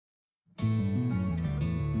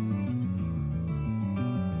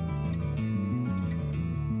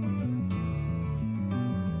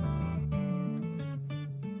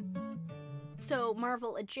go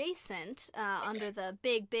Marvel adjacent, Okay. under the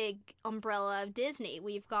big umbrella of Disney.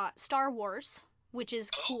 We've got Star Wars, which is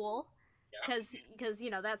Oh, cool, yeah. because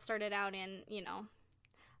that started out in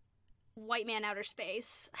white man outer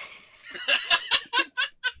space,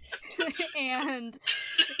 and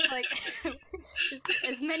it's like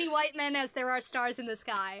as many white men as there are stars in the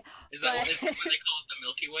sky, Is that but what is that what they call it, the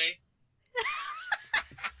Milky Way?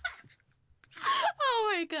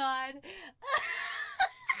 oh my god.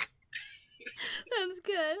 That's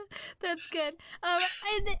good. That's good.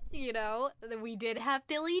 And we did have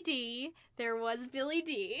Billy D. There was Billy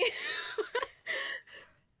D.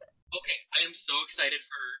 Okay, I am so excited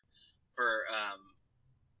for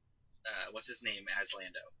what's his name as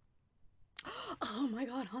Lando. Oh my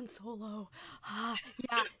god, Han Solo.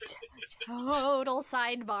 Yeah, total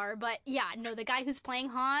sidebar. But yeah, no, the guy who's playing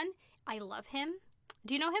Han, I love him.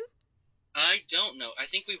 Do you know him? I don't know. I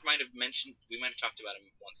think we might have talked about him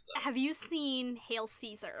once though. Have you seen Hail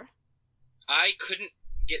Caesar? I couldn't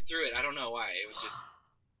get through it. I don't know why. It was just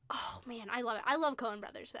Oh man, I love it. I love Coen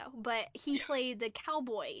Brothers though, but he yeah. played the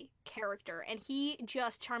cowboy character, and he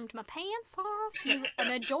just charmed my pants off. He's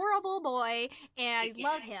an adorable boy, and I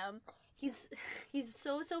love him. He's he's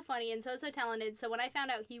so funny and so talented. So when I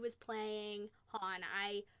found out he was playing Han,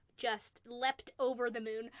 I just leapt over the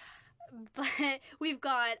moon. But we've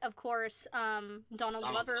got, of course, Donald Donald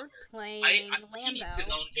Glover Glover. playing He needs his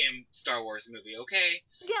Lando. own damn Star Wars movie, okay?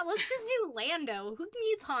 Yeah, let's just do Lando. Who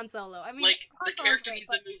needs Han Solo? I mean, Like Han the Solo's character great, needs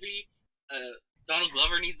but a movie. Donald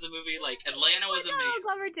Glover needs a movie. Like Atlanta let was Donald amazing.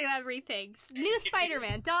 Glover do everything. New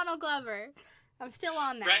Spider-Man, Donald Glover. I'm still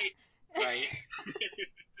on that. Right, right.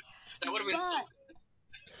 That would have been so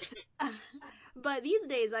but but these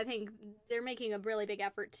days, I think they're making a really big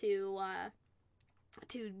effort to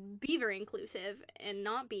be very inclusive and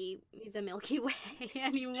not be the Milky Way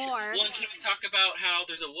anymore. Well, can we talk about how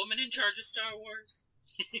there's a woman in charge of Star Wars?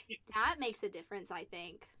 That makes a difference, I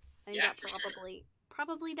think. I think Yeah, that for sure.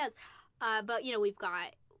 probably does. But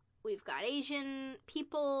we've got Asian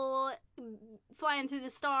people flying through the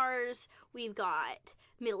stars. We've got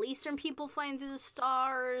Middle Eastern people flying through the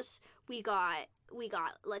stars. We got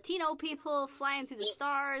Latino people flying through the Well,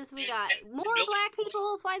 stars. We got more and nobody black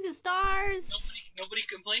people flying through the stars. nobody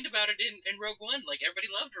complained about it in Rogue One. Like everybody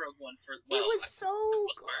loved Rogue One for It was the so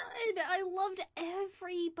most part. good. I loved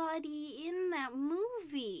everybody in that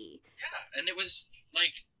movie. Yeah, and it was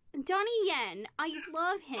like Donnie Yen, I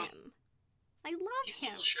love oh, him. I love he stole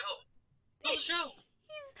him. the show. Stole the show.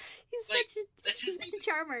 he's Like such a that's he's his such a movie.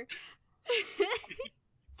 charmer.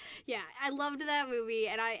 Yeah, I loved that movie,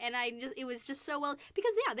 and I just it was just so well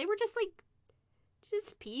because yeah, they were just like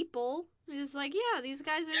just people. Just like yeah, these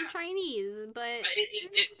guys are Yeah. Chinese, but It it,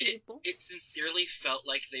 they're it, just it people. it sincerely felt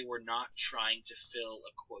like they were not trying to fill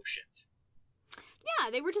a quotient.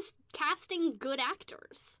 Yeah, they were just casting good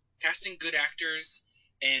actors. Casting good actors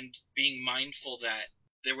and being mindful that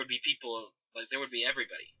there would be people like there would be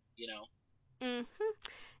everybody, you know. Hmm.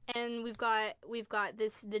 And we've got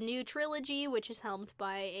the new trilogy, which is helmed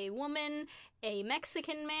by a woman, a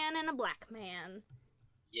Mexican man, and a black man.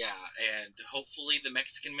 Yeah, and hopefully the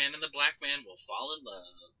Mexican man and the black man will fall in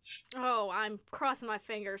love. Oh, I'm crossing my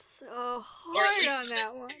fingers so Or at hard least on the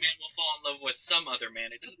that one. Mexican man will fall in love with some other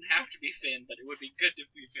man. It doesn't have to be Finn, but it would be good to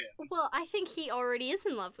be Finn. Well, I think he already is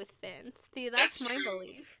in love with Finn. See, that's That's my true.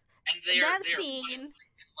 belief. And That they are scene. mindfully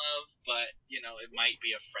in love, but it might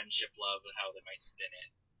be a friendship love with how they might spin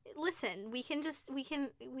it. Listen, we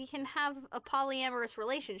can have a polyamorous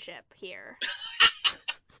relationship here.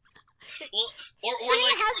 Well,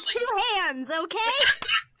 Finn has two hands, okay?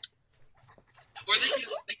 or they could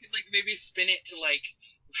like maybe spin it to like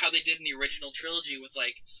how they did in the original trilogy with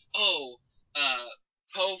like, oh, uh,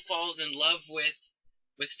 Poe falls in love with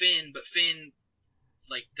Finn, but Finn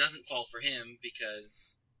like doesn't fall for him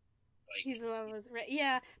because like He's in love with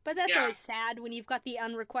yeah, but that's yeah always sad when you've got the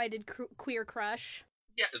unrequited queer crush.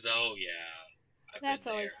 yeah oh yeah I've been That's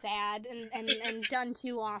there. always sad and done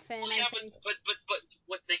too often. Well, I yeah, think. but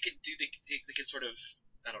what they could do, they could sort of,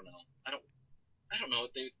 I don't know, I don't know.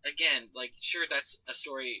 They again, like, sure, that's a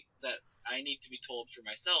story that I need to be told for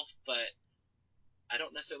myself, but I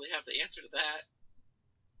don't necessarily have the answer to that.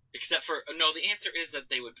 Except for no, the answer is that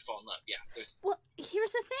they would fall in love. Yeah, there's Well,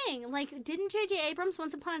 here's the thing. Like, didn't J.J. Abrams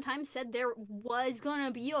once upon a time said there was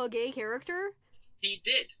gonna be a gay character? he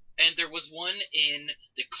did, and there was one in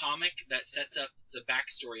the comic that sets up the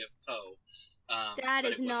backstory of Poe. That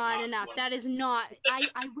But is it was not not enough. one. That is not. I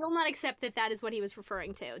will not accept that that is what he was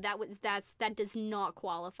referring to. That does not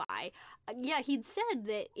qualify. Yeah, he'd said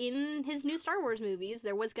that in his new Star Wars movies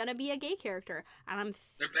there was gonna be a gay character, and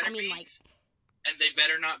There I better mean, be, like, and they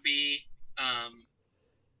better not be. Um,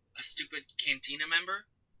 a stupid Cantina member.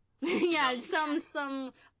 Yeah, No,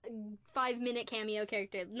 some 5-minute cameo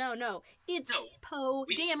character. No, it's no, Poe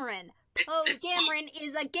we Dameron. Poe it's Poe. Dameron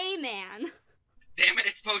is a gay man. Damn it,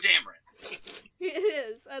 it's Poe Dameron. It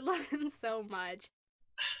is. I love him so much.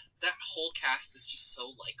 That whole cast is just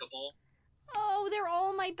so likable. Oh, they're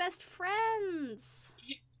all my best friends.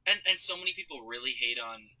 And so many people really hate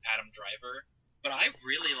on Adam Driver, but I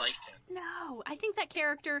really liked him. No, I think that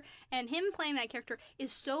character and him playing that character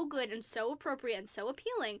is so good and so appropriate and so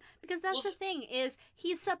appealing because that's Well, the thing is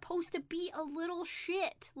he's supposed to be a little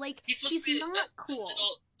shit. Like he's supposed he's to be not cool.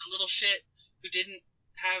 a little shit who didn't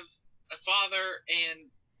have a father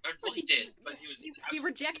well, he did, but he was he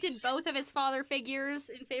rejected both of his father figures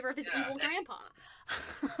in favor of his evil grandpa.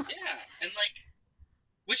 Yeah, and like,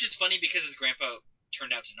 which is funny because his grandpa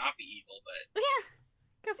turned out to not be evil, but yeah,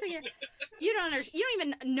 go figure. You don't understand. You don't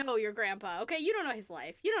even know your grandpa, okay? You don't know his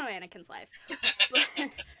life. You don't know Anakin's life.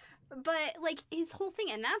 But like his whole thing,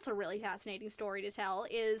 and that's a really fascinating story to tell.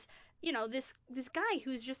 Is this guy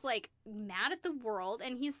who's just like mad at the world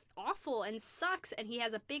and he's awful and sucks and he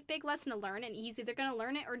has a big lesson to learn and he's either gonna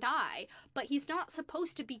learn it or die. But he's not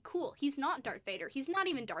supposed to be cool. He's not Darth Vader. He's not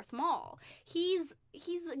even Darth Maul. He's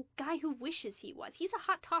a guy who wishes he was. He's a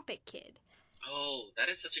Hot Topic kid. oh, that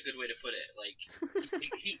is such a good way to put it. Like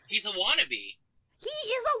he's a wannabe. He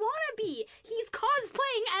is a wannabe. He's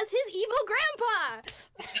cosplaying as his evil grandpa.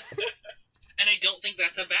 And I don't think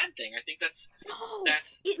that's a bad thing. I think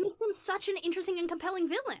it makes him such an interesting and compelling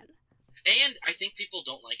villain. And I think people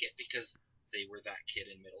don't like it because they were that kid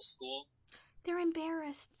in middle school. They're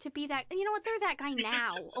embarrassed to be that. You know what? They're that guy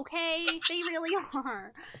now, okay? They really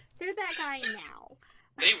are. They're that guy now.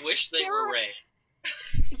 They wish they were Rey.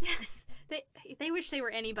 Yes. They wish they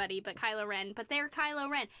were anybody but Kylo Ren, but they're Kylo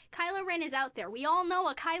Ren. Kylo Ren is out there. We all know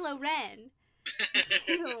a Kylo Ren. And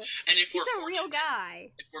if he's a real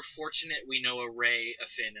guy. If we're fortunate, we know a Rey, a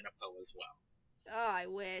Finn, and a Poe as well. Oh, I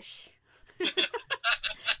wish.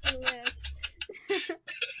 I wish.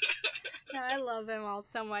 I love them all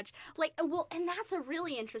so much. Like, well, and that's a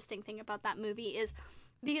really interesting thing about that movie is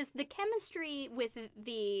because the chemistry with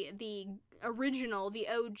the original, the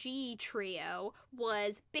OG trio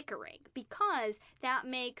was bickering because that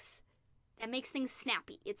makes things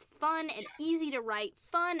snappy. It's fun and easy to write,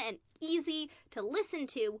 fun and easy to listen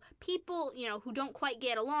to. People, who don't quite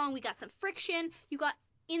get along, we got some friction. You got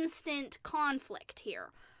instant conflict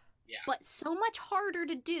here. Yeah. But so much harder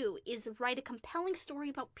to do is write a compelling story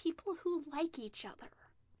about people who like each other.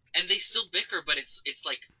 And they still bicker, but it's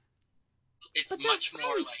like it's much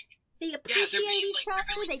more like they appreciate each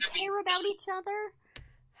other. They care about each other.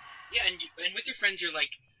 Yeah, and with your friends, you're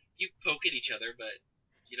like you poke at each other, but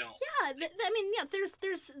you don't. Yeah,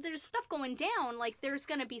 there's stuff going down. Like there's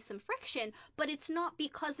gonna be some friction, but it's not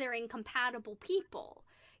because they're incompatible people.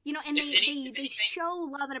 And they show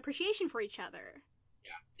love and appreciation for each other.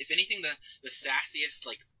 Yeah. If anything, the sassiest,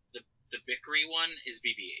 like the bickery one is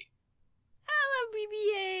BB-8. I love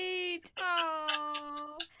BB-8.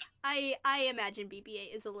 Oh, I imagine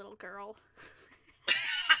BB-8 is a little girl.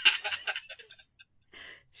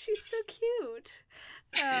 She's so cute.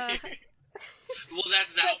 Well,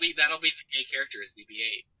 that'll be the gay character is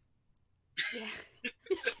BB-8. Yeah.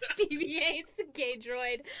 BB-8's the gay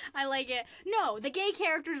droid. I like it. No, the gay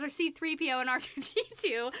characters are C-3PO and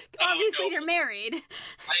R2-D2. Obviously, they're married.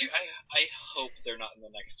 I hope they're not in the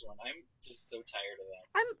next one. I'm just so tired of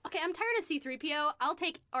that. I'm tired of C-3PO. I'll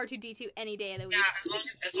take R2-D2 any day of the week. Yeah, as long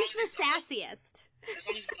as he's the sassiest. As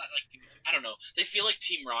long as he's not like, I don't know. They feel like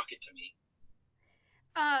Team Rocket to me.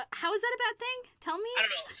 How is that a bad thing? Tell me. I don't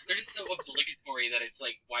know. They're just so obligatory that it's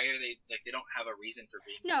like, why are they like? They don't have a reason for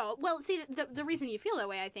being. No, well, see, the reason you feel that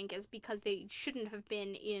way, I think, is because they shouldn't have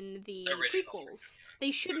been in the prequels.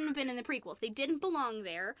 They shouldn't have been in the prequels. They didn't belong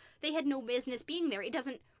there. They had no business being there. It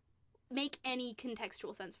doesn't make any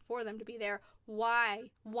contextual sense for them to be there.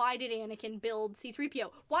 Why? Why did Anakin build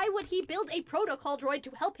C-3PO? Why would he build a protocol droid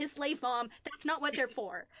to help his slave mom? That's not what they're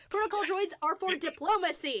for. Protocol droids are for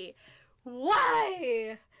diplomacy.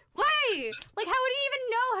 Why? Why? Like, how would he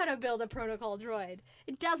even know how to build a protocol droid?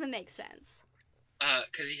 It doesn't make sense.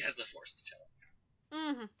 'Cause he has the Force to tell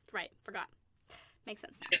him. Mm-hmm. Right. Forgot. Makes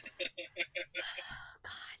sense now.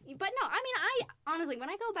 God. But no, I mean, I honestly, when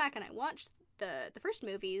I go back and I watch the first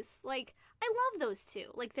movies, like, I love those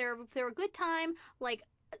two. Like, they're a good time. Like,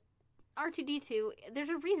 R2-D2, there's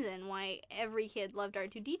a reason why every kid loved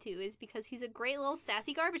R2-D2 is because he's a great little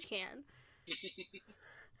sassy garbage can.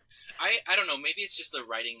 I don't know, maybe it's just the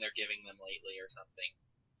writing they're giving them lately or something.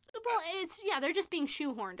 Well, they're just being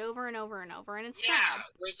shoehorned over and over and over, and it's sad. Yeah,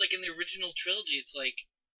 whereas, like, in the original trilogy, it's like,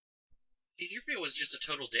 C-3PO was just a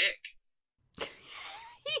total dick.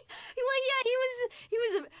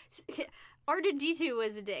 R2D2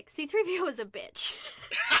 was a dick. C3PO was a bitch.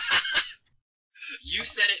 You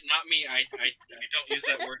said it, not me. I don't use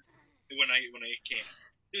that word when I can.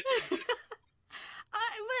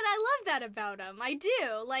 But I love that about him. I do.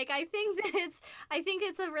 Like, I think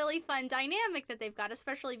it's a really fun dynamic that they've got,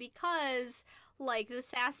 especially because like the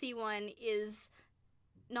sassy one is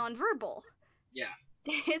nonverbal. Yeah.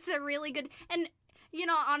 It's a really good, and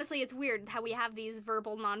honestly, it's weird how we have these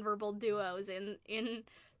verbal nonverbal duos in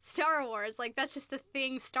Star Wars. Like, that's just a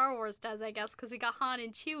thing Star Wars does, I guess, because we got Han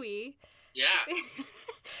and Chewie. Yeah.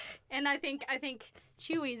 And I think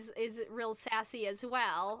Chewie's is real sassy as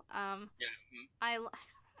well. Yeah. I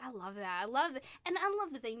love that. I love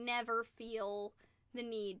that they never feel the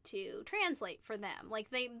need to translate for them. Like,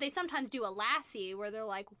 they sometimes do a Lassie where they're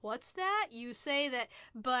like, "What's that? You say that?"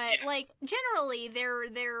 But Yeah. like, generally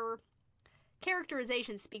their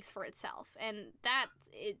characterization speaks for itself, and that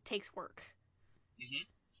it takes work.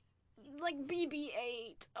 Like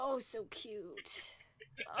BB-8, oh, so cute.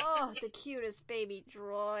 Oh, the cutest baby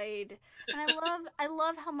droid. And I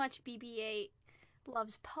love how much BB-8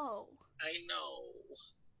 loves Poe. I know.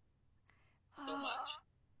 So much.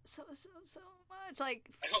 So much.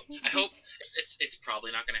 Like, I hope it's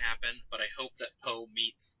probably not going to happen, but I hope that Poe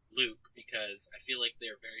meets Luke because I feel like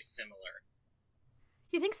they're very similar.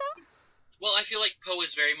 You think so? Well, I feel like Poe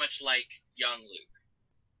is very much like young Luke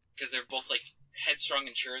because they're both like headstrong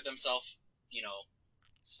and sure of themselves,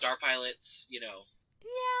 star pilots, Yeah,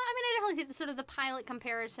 I mean, I definitely see the sort of the pilot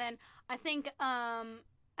comparison. I think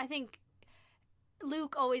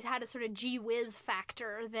Luke always had a sort of gee whiz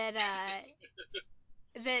factor that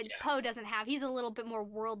Yeah. Poe doesn't have. He's a little bit more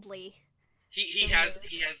worldly. He has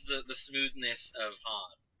the smoothness of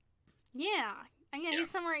Han. Yeah. Yeah. He's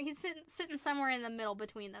sitting somewhere in the middle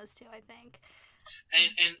between those two, I think.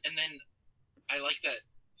 And then I like that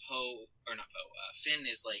Finn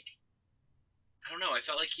is like, I don't know, I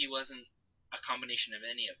felt like he wasn't a combination of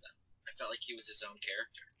any of them. I felt like he was his own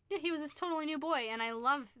character. Yeah, he was this totally new boy, and I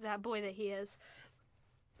love that boy that he is.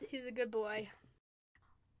 He's a good boy.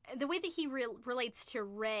 The way that he relates to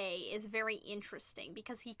Rey is very interesting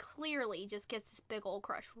because he clearly just gets this big old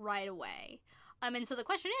crush right away. And so the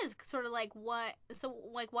question is sort of like what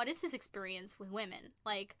is his experience with women?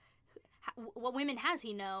 Like, what women has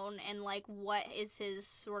he known, and like what is his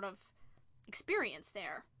sort of experience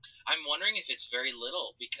there? I'm wondering if it's very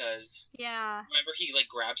little because Yeah. remember he like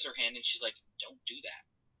grabs her hand and she's like, "Don't do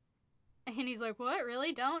that." And he's like, "What?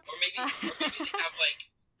 Really? Don't?" Or maybe they have like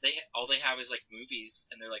all they have is like movies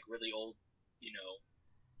and they're like really old,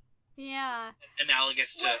 Yeah.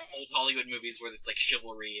 analogous to old Hollywood movies where it's like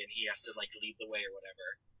chivalry and he has to like lead the way or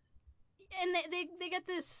whatever. And they get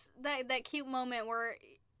this that cute moment where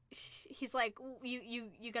he's like,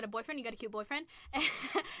 you got a boyfriend? You got a cute boyfriend?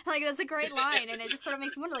 Like, that's a great line, and it just sort of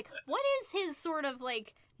makes me wonder, like, what is his sort of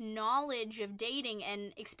like knowledge of dating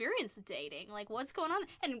and experience with dating? Like, what's going on?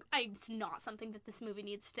 And it's not something that this movie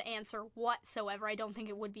needs to answer whatsoever. I don't think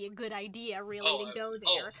it would be a good idea really to go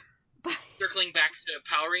there. But circling back to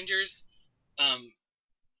Power Rangers,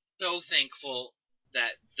 so thankful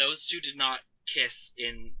that those two did not kiss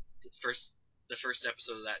in the first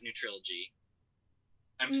episode of that new trilogy.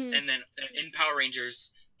 And then in Power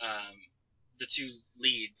Rangers, the two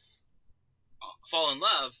leads fall in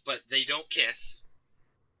love, but they don't kiss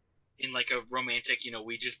in like a romantic,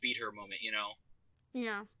 we just beat her moment,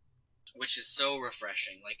 Yeah. Which is so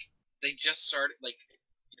refreshing. Like, they just started, like,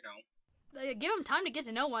 give them time to get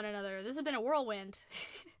to know one another. This has been a whirlwind.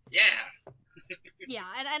 Yeah. Yeah,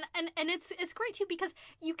 and it's great too because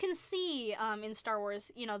you can see in Star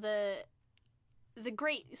Wars, the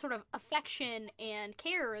great sort of affection and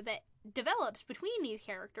care that develops between these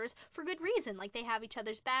characters for good reason. Like, they have each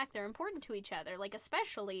other's back, they're important to each other, like,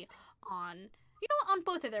 especially on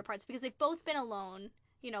both of their parts, because they've both been alone,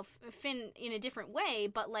 Finn in a different way,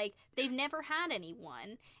 but like, they've never had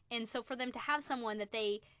anyone, and so for them to have someone that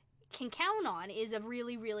they can count on is a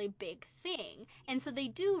really, really big thing. And so they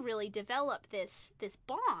do really develop this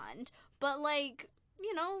bond, but like,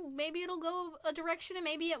 maybe it'll go a direction and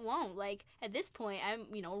maybe it won't. Like, at this point,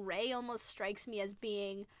 Rey almost strikes me as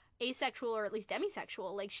being asexual or at least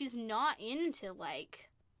demisexual. Like, she's not into, like...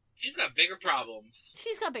 She's got bigger problems.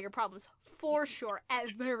 She's got bigger problems, for sure,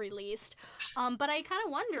 at very least. But I kind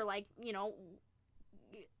of wonder, like,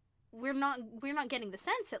 we're not getting the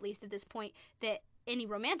sense, at least at this point, that any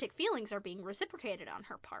romantic feelings are being reciprocated on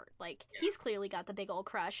her part. Like, he's clearly got the big old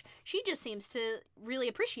crush. She just seems to really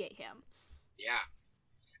appreciate him. Yeah.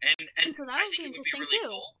 And so that I would think be it would be interesting really too.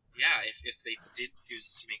 cool. Yeah, if they did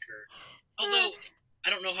choose to make her. Although I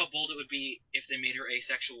don't know how bold it would be if they made her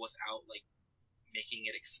asexual without like making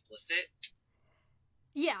it explicit.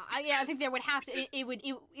 Yeah, I think there would have to.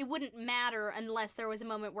 It wouldn't matter unless there was a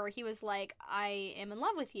moment where he was like, "I am in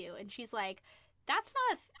love with you," and she's like, That's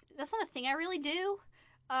not a thing I really do."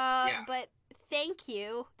 Yeah. But thank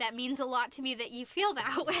you. That means a lot to me that you feel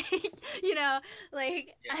that way. You know,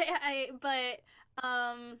 like Yeah.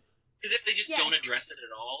 Because if they just yeah. don't address it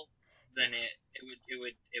at all, then it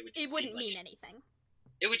would just It wouldn't seem like mean anything.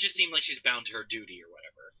 it would just seem like she's bound to her duty or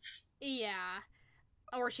whatever. Yeah.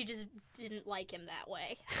 Or she just didn't like him that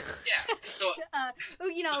way. Yeah. So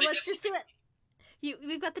you know, so let's just do it.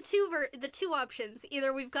 We've got the two options.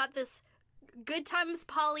 Either we've got this good times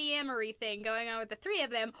polyamory thing going on with the three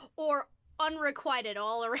of them, or unrequited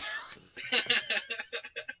all around.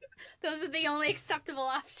 Those are the only acceptable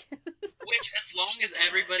options. Which, as long as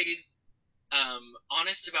everybody's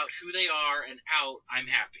honest about who they are and out, I'm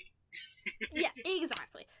happy. Yeah,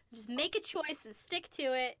 exactly. Just make a choice and stick to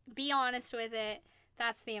it. Be honest with it.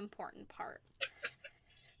 That's the important part.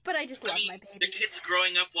 But I just love my babies. The kids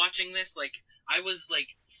growing up watching this, like, I was like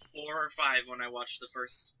 4 or 5 when I watched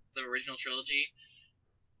the original trilogy.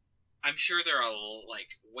 I'm sure there are like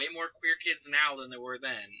way more queer kids now than there were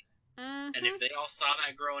then. Mm-hmm. And if they all saw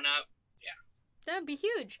that growing up, yeah, that'd be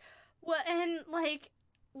huge. Well, and like,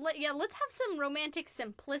 let's have some romantic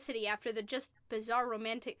simplicity after the just bizarre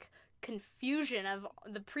romantic confusion of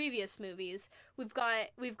the previous movies. We've got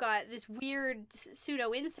this weird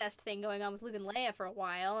pseudo incest thing going on with Luke and Leia for a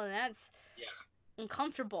while, and that's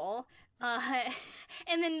uncomfortable.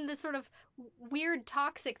 And then the sort of weird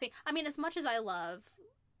toxic thing. I mean, as much as I love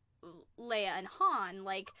Leia and Han,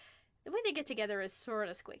 like the way they get together is sort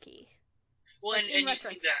of squicky. Well, like, and you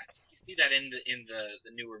see that in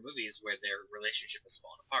the newer movies where their relationship has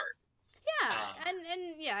fallen apart. Yeah,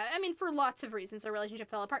 and yeah, I mean, for lots of reasons, their relationship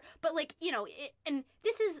fell apart. But like, you know, and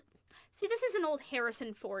this is an old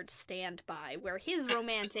Harrison Ford standby where his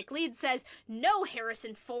romantic lead says, "No,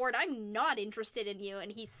 Harrison Ford, I'm not interested in you,"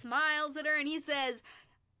 and he smiles at her and he says,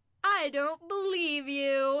 "I don't believe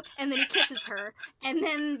you," and then he kisses her, and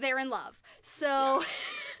then they're in love. So,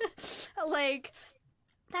 like,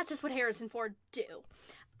 that's just what Harrison Ford do.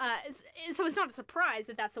 So it's not a surprise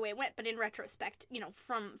that that's the way it went, but in retrospect, you know,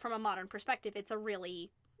 from a modern perspective, it's a really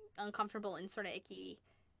uncomfortable and sort of icky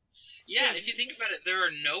Yeah, thing. If you think about it, there are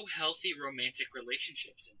no healthy romantic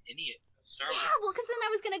relationships in any of Star Wars. Yeah, well, because then I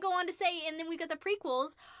was going to go on to say, and then we got the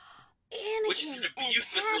prequels, Anakin, which is an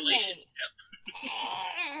abusive relationship.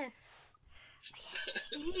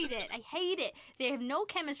 I hate it. They have no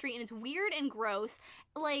chemistry, and it's weird and gross.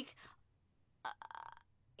 Like,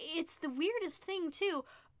 it's the weirdest thing, too,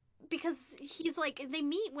 because he's like, they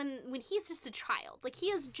meet when he's just a child. Like, he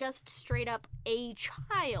is just straight up a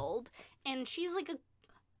child, and she's like a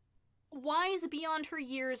wise, beyond her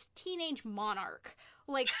years teenage monarch.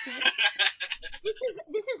 Like,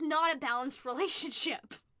 this is not a balanced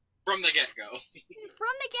relationship. From the get-go.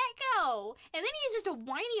 From the get-go. And then he's just a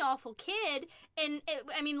whiny, awful kid. And,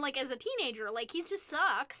 I mean, like, as a teenager, like, he just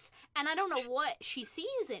sucks. And I don't know what she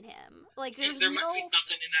sees in him. Like, there must be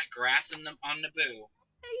something in that grass on Naboo.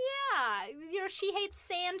 Yeah. You know, she hates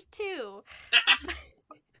sand, too.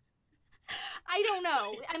 I don't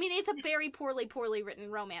know. I mean, it's a very poorly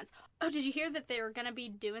written romance. Oh, did you hear that they're going to be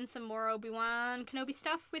doing some more Obi-Wan Kenobi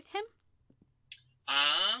stuff with him?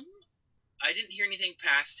 I didn't hear anything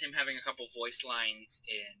past him having a couple voice lines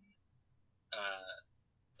in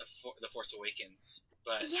The Force Awakens,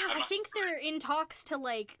 but yeah, I think they're in talks to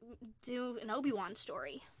like do an Obi-Wan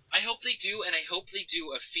story. I hope they do, and I hope they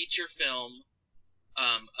do a feature film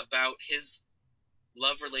about his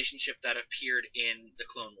love relationship that appeared in the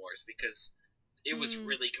Clone Wars, because it was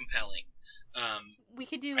really compelling. We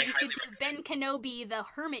could do Ben Kenobi, the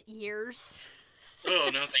Hermit Years.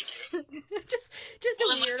 Oh, no, thank you. just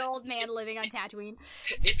a weird old man living on Tatooine.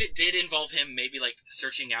 If it did involve him maybe, like,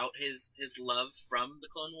 searching out his love from the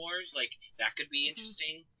Clone Wars, like, that could be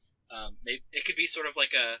interesting. Maybe it could be sort of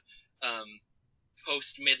like a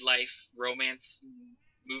post-midlife romance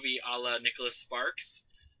movie a la Nicholas Sparks.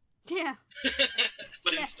 Yeah.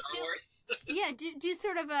 But in Star Wars. Yeah, do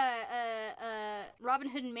sort of a Robin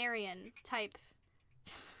Hood and Marion type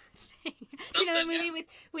thing. You know the movie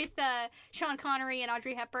with Sean Connery and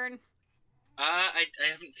Audrey Hepburn? I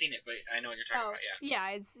haven't seen it, but I know what you're talking about, yeah.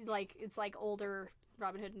 Yeah, it's like older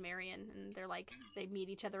Robin Hood and Marion, and they're like, they meet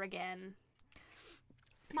each other again.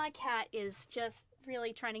 My cat is just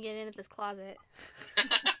really trying to get in at this closet.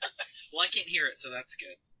 Well, I can't hear it, so that's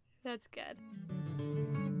good. That's good.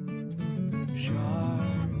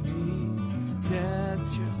 Sharp teeth,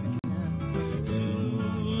 test your skin.